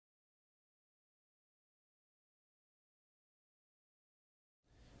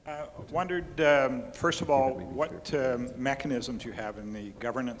Wondered, first of all, what mechanisms you have in the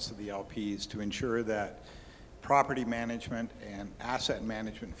governance of the LPs to ensure that property management and asset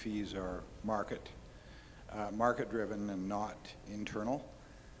management fees are market-driven and not internal,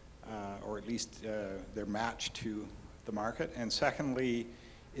 or at least they're matched to the market. And secondly,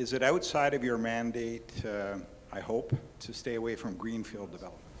 is it outside of your mandate, I hope, to stay away from greenfield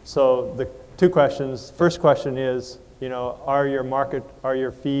development? So the two questions. First question is, you know, are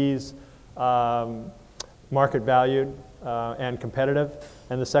your fees market valued and competitive?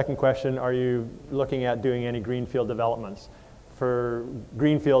 And the second question, are you looking at doing any greenfield developments? For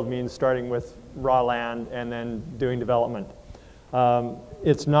greenfield means starting with raw land and then doing development.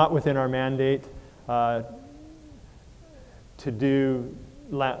 It's not within our mandate to do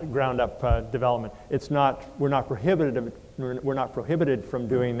ground up development. We're not prohibited from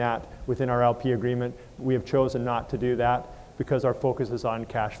doing that within our LP agreement. We have chosen not to do that because our focus is on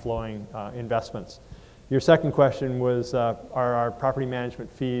cash flowing investments. Your second question was, are our property management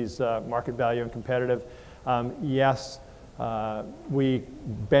fees market value and competitive? Yes, we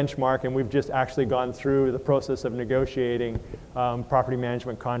benchmark, and we've just actually gone through the process of negotiating property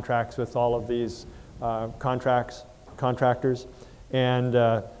management contracts with all of these contractors, and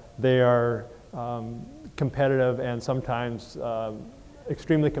they are competitive and sometimes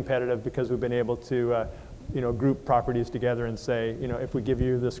extremely competitive because we've been able to group properties together and say, if we give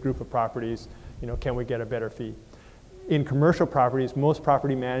you this group of properties, can we get a better fee? In commercial properties, most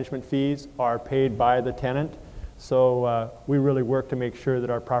property management fees are paid by the tenant, so we really work to make sure that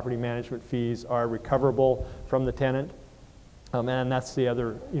our property management fees are recoverable from the tenant. And that's the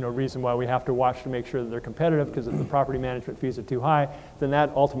other reason why we have to watch to make sure that they're competitive, because if the property management fees are too high, then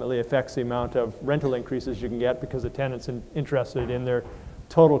that ultimately affects the amount of rental increases you can get, because the tenant's interested in their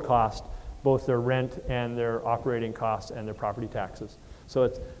total cost, both their rent and their operating costs and their property taxes.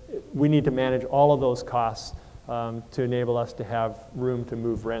 So we need to manage all of those costs to enable us to have room to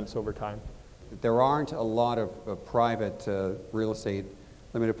move rents over time. There aren't a lot of private real estate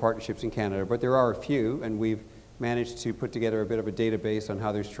limited partnerships in Canada, but there are a few, and we've managed to put together a bit of a database on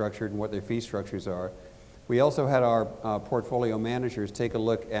how they're structured and what their fee structures are. We also had our portfolio managers take a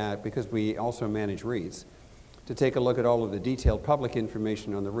look at, because we also manage REITs, to take a look at all of the detailed public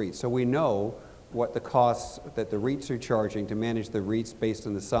information on the REITs. So we know what the costs that the REITs are charging to manage the REITs based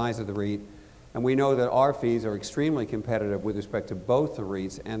on the size of the REIT, and we know that our fees are extremely competitive with respect to both the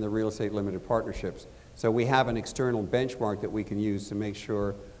REITs and the real estate limited partnerships. So we have an external benchmark that we can use to make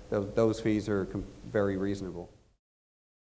sure that those fees are very reasonable.